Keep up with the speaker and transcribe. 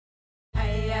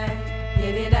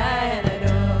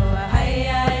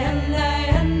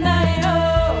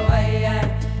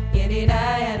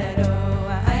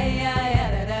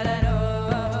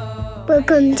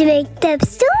Welcome to Make Up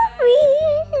Stories.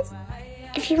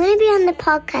 If you want to be on the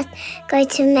podcast, go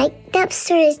to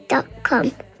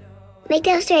makeupstories.com. Make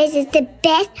Up Stories is the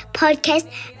best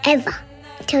podcast ever.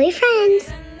 Tell your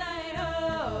friends.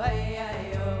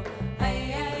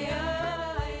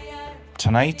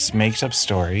 Tonight's Make Up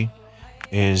Story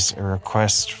is a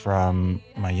request from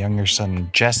my younger son,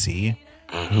 Jesse,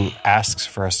 who asks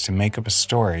for us to make up a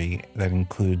story that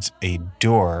includes a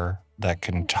door that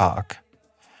can talk.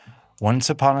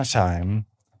 Once upon a time,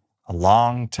 a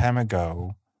long time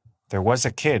ago, there was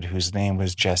a kid whose name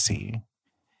was Jesse.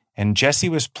 And Jesse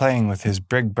was playing with his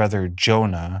big brother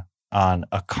Jonah on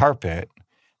a carpet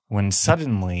when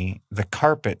suddenly the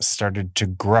carpet started to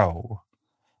grow.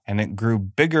 And it grew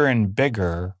bigger and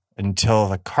bigger until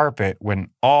the carpet went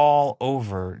all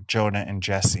over Jonah and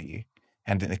Jesse.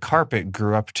 And the carpet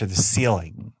grew up to the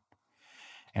ceiling.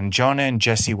 And Jonah and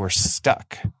Jesse were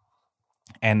stuck.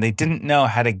 And they didn't know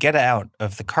how to get out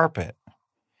of the carpet.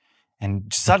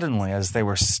 And suddenly, as they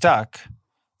were stuck,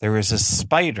 there was a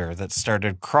spider that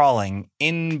started crawling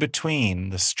in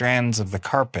between the strands of the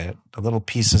carpet, the little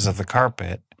pieces of the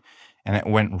carpet, and it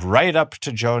went right up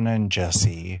to Jonah and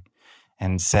Jesse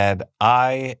and said,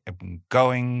 "I am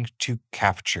going to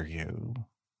capture you."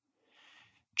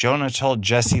 Jonah told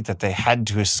Jesse that they had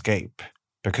to escape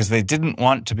because they didn't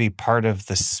want to be part of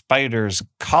the spider's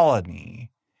colony,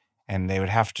 and they would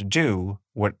have to do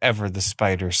whatever the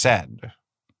spider said.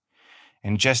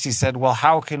 And Jesse said, "Well,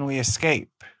 how can we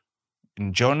escape?"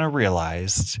 And Jonah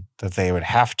realized that they would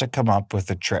have to come up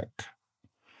with a trick.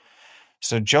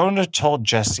 So Jonah told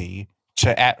Jesse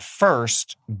to at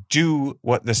first do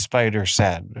what the spider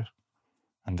said.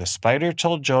 And the spider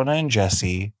told Jonah and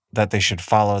Jesse that they should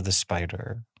follow the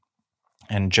spider.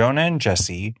 And Jonah and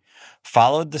Jesse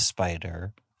followed the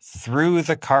spider through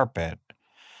the carpet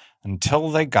until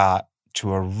they got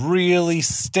to a really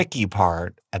sticky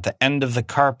part at the end of the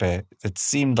carpet that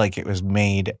seemed like it was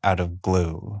made out of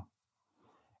glue.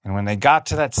 And when they got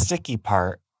to that sticky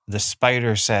part, the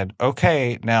spider said,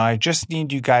 "Okay, now I just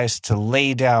need you guys to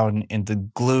lay down in the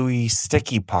gluey,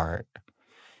 sticky part."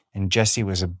 And Jesse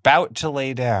was about to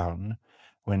lay down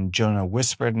when Jonah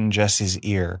whispered in Jesse's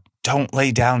ear, "Don't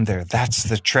lay down there. That's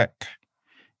the trick."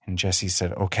 And Jesse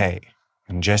said, "Okay."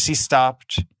 And Jesse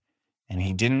stopped, and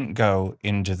he didn't go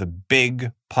into the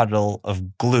big puddle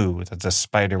of glue that the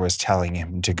spider was telling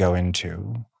him to go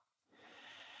into.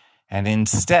 And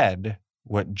instead,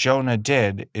 what Jonah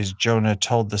did is Jonah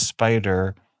told the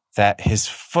spider that his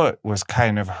foot was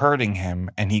kind of hurting him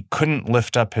and he couldn't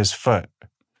lift up his foot.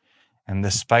 And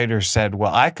the spider said,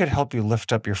 "Well, I could help you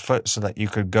lift up your foot so that you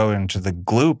could go into the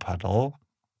glue puddle."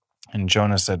 And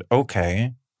Jonah said,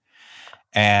 "Okay."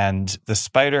 And the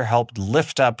spider helped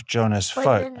lift up Jonah's foot.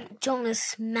 But then Jonah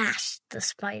smashed the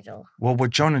spider. Well, what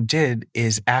Jonah did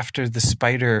is after the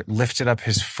spider lifted up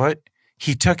his foot,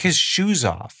 he took his shoes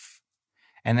off.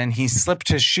 And then he slipped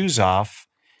his shoes off,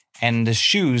 and the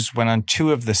shoes went on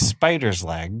two of the spider's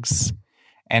legs.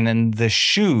 And then the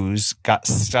shoes got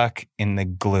stuck in the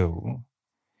glue.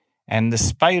 And the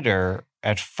spider,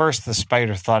 at first the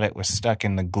spider thought it was stuck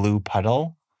in the glue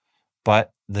puddle,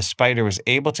 but the spider was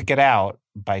able to get out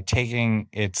by taking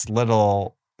its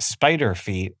little spider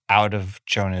feet out of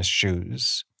Jonah's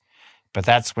shoes. But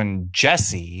that's when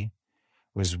Jesse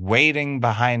was waiting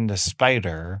behind the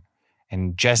spider,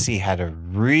 and Jesse had a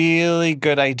really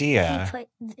good idea. He put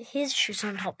his shoes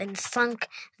on top and sunk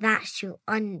that shoe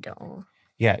under.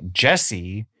 Yeah,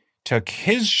 Jesse took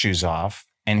his shoes off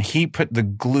and he put the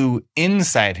glue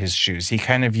inside his shoes. He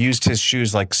kind of used his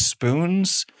shoes like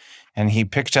spoons, and he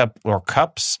picked up, or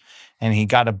cups, and he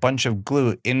got a bunch of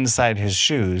glue inside his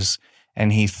shoes,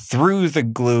 and he threw the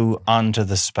glue onto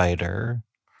the spider,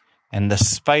 and the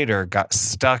spider got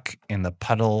stuck in the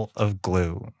puddle of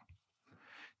glue.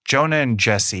 Jonah and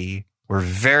Jesse were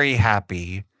very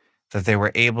happy that they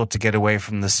were able to get away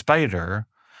from the spider,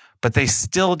 but they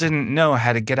still didn't know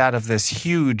how to get out of this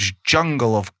huge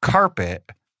jungle of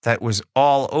carpet that was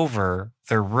all over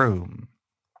their room.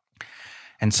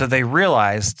 And so they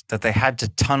realized that they had to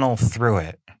tunnel through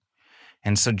it.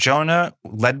 And so Jonah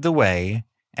led the way,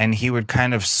 and he would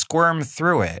kind of squirm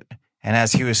through it. And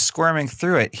as he was squirming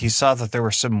through it, he saw that there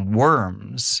were some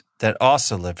worms that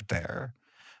also lived there.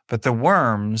 But the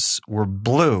worms were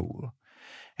blue,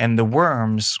 and the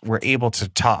worms were able to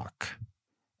talk.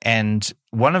 And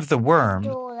one of the worms...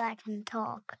 Door that can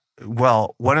talk.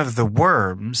 Well, one of the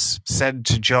worms said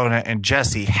to Jonah and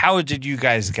Jesse, "How did you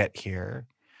guys get here?"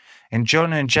 And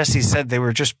Jonah and Jesse said they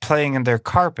were just playing in their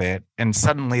carpet, and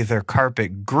suddenly their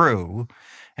carpet grew.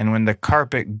 And when the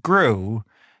carpet grew,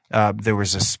 there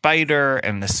was a spider,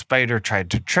 and the spider tried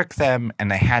to trick them,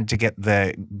 and they had to get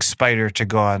the spider to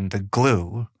go on the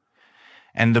glue.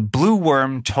 And the blue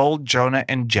worm told Jonah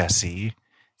and Jesse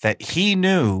that he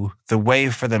knew the way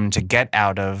for them to get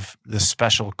out of the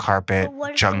special carpet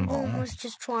jungle. The worm was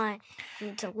just trying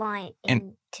to lie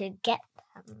in to get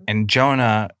them. And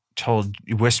Jonah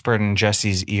whispered in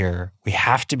Jesse's ear, we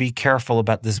have to be careful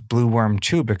about this blue worm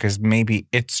too, because maybe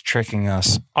it's tricking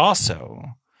us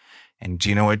also. And do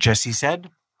you know what Jesse said?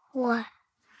 What?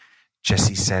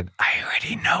 Jesse said, I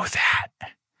already know that.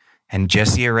 And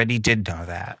Jesse already did know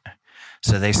that.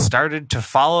 So they started to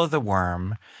follow the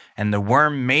worm, and the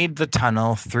worm made the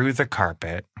tunnel through the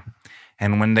carpet.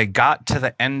 And when they got to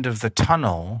the end of the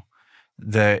tunnel,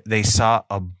 they saw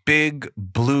a big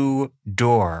blue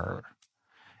door.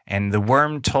 And the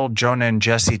worm told Jonah and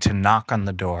Jesse to knock on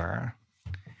the door.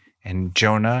 And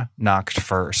Jonah knocked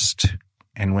first.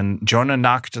 And when Jonah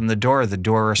knocked on the door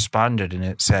responded, and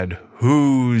it said,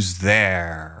 "Who's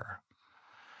there?"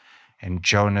 And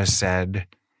Jonah said,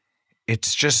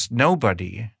 "It's just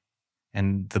nobody."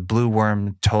 And the blue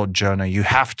worm told Jonah, "You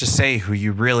have to say who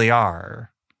you really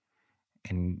are."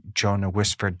 And Jonah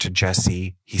whispered to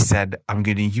Jesse, he said, "I'm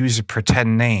going to use a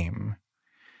pretend name."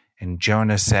 And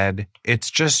Jonah said, "It's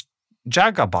just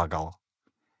Jagabagal."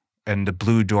 And the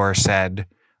blue door said,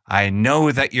 "I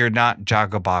know that you're not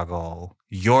Jagabagal.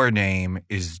 Your name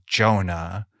is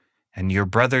Jonah, and your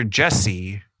brother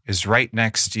Jesse is right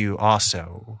next to you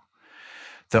also.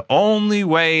 The only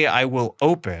way I will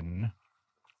open,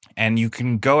 and you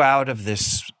can go out of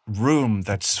this room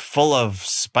that's full of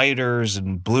spiders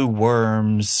and blue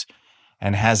worms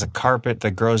and has a carpet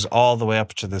that grows all the way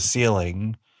up to the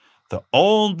ceiling. The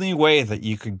only way that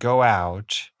you could go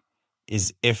out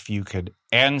is if you could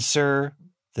answer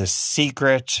the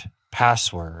secret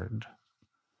password."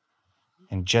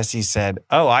 And Jesse said,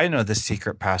 "Oh, I know the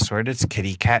secret password. It's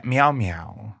kitty cat meow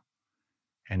meow."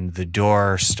 And the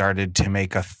door started to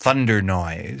make a thunder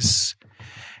noise.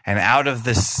 And out of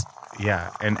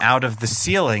the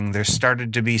ceiling, there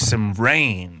started to be some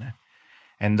rain.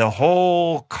 And the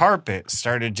whole carpet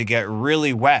started to get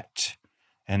really wet.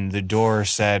 And the door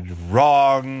said,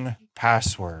 "Wrong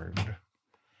password."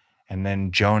 And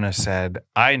then Jonah said,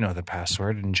 "I know the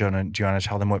password." And Jonah, do you want to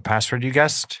tell them what password you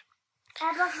guessed?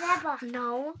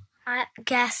 No, I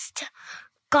guessed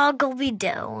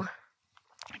Goggle-be-doo.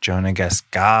 Jonah guessed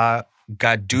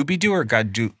Ga-dooby-doo or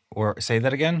Ga-doo, or say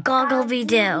that again?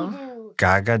 Goggle-be-doo.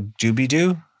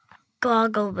 Gaga-dooby-doo?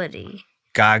 Goggle-bitty.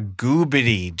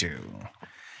 Gagoobity-doo.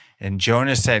 And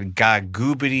Jonah said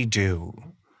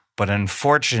Gagoobity-doo. But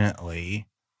unfortunately,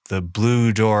 the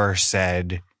blue door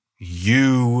said,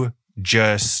 "You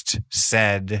just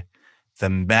said the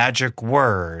magic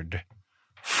word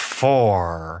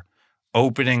for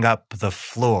opening up the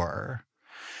floor."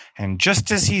 And just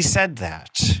as he said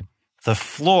that, the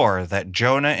floor that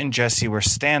Jonah and Jesse were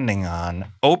standing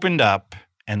on opened up,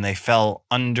 and they fell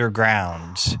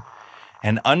underground.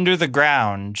 And under the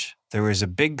ground, there was a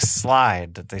big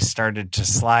slide that they started to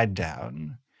slide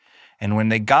down. And when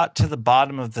they got to the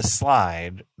bottom of the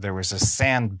slide, there was a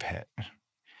sand pit.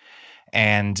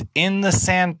 And in the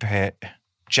sand pit,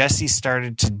 Jesse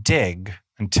started to dig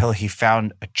until he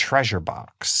found a treasure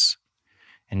box.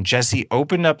 And Jesse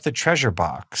opened up the treasure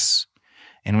box.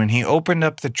 And when he opened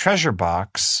up the treasure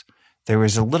box, there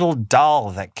was a little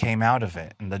doll that came out of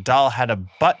it. And the doll had a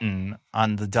button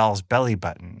on the doll's belly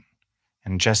button.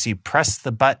 And Jesse pressed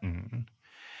the button.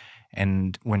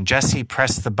 And when Jesse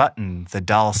pressed the button, the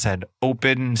doll said,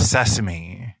 "Open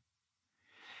sesame."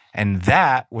 And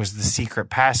that was the secret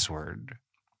password.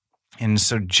 And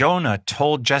so Jonah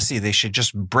told Jesse they should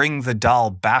just bring the doll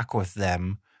back with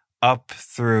them up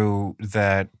through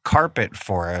the carpet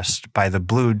forest by the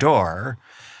blue door.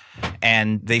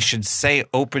 And they should say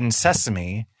 "Open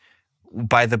sesame"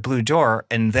 by the blue door.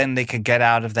 And then they could get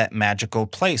out of that magical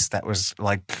place that was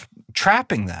like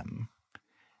trapping them.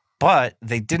 But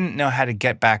they didn't know how to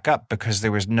get back up because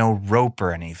there was no rope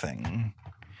or anything.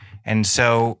 And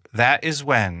so that is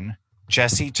when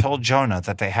Jesse told Jonah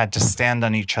that they had to stand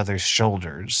on each other's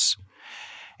shoulders.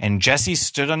 And Jesse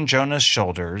stood on Jonah's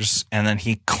shoulders, and then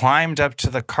he climbed up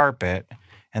to the carpet.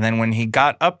 And then when he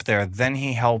got up there, then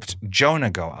he helped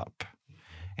Jonah go up.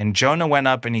 And Jonah went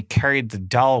up and he carried the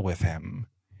doll with him.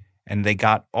 And they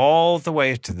got all the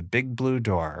way to the big blue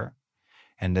door.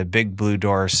 And the big blue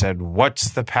door said, "What's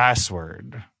the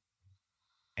password?"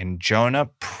 And Jonah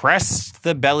pressed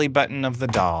the belly button of the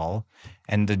doll,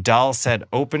 and the doll said,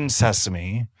 "Open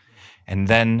sesame." And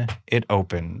then it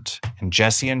opened, and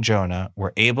Jesse and Jonah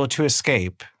were able to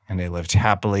escape, and they lived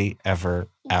happily ever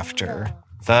after.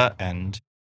 The end.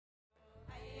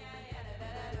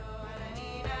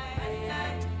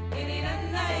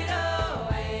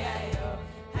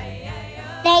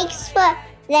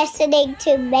 listening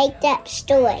to Made Up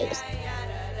Stories.